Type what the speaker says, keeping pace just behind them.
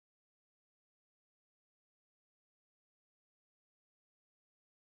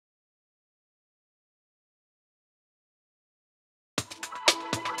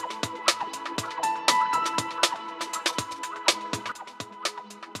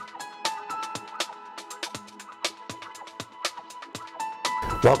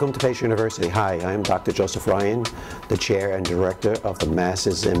Welcome to Pace University. Hi, I'm Dr. Joseph Ryan, the Chair and Director of the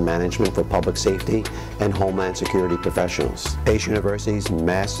Masters in Management for Public Safety and Homeland Security Professionals. Pace University's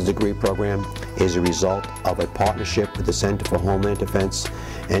Master's Degree Program is a result of a partnership with the Center for Homeland Defense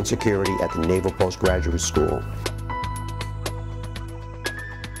and Security at the Naval Post Graduate School.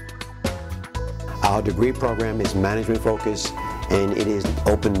 Our degree program is management focused, and it is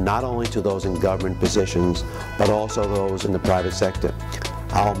open not only to those in government positions, but also those in the private sector.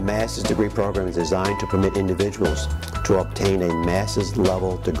 Our master's degree program is designed to permit individuals to obtain a master's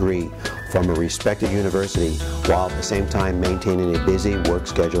level degree from a respected university while at the same time maintaining a busy work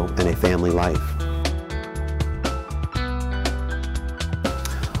schedule and a family life.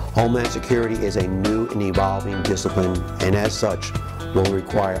 Homeland Security is a new and evolving discipline, and as such will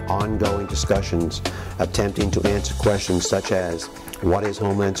require ongoing discussions attempting to answer questions such as what is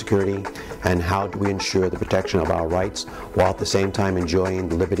Homeland Security and how do we ensure the protection of our rights while at the same time enjoying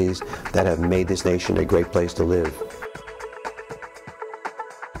the liberties that have made this nation a great place to live.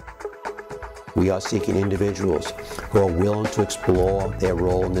 We are seeking individuals who are willing to explore their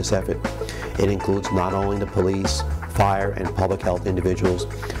role in this effort. It includes not only the police, fire, and public health individuals,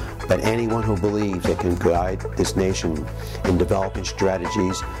 but anyone who believes they can guide this nation in developing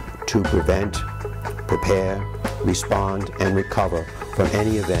strategies to prevent, prepare, respond, and recover from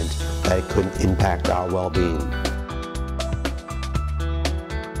any event that could impact our well-being.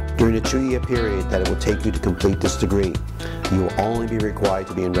 During the 2-year period that it will take you to complete this degree, you will only be required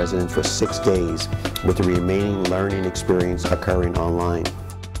to be in residence for 6 days, with the remaining learning experience occurring online.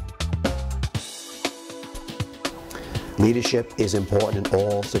 Leadership is important in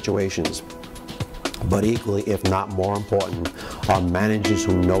all situations, but equally, if not more important, are managers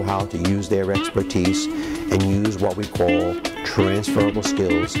who know how to use their expertise and use what we call transferable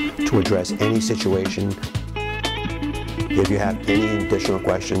skills to address any situation. If you have any additional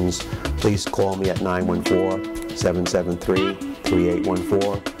questions, please call me at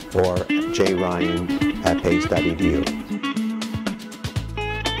 914-773-3814 or jryan@pace.edu.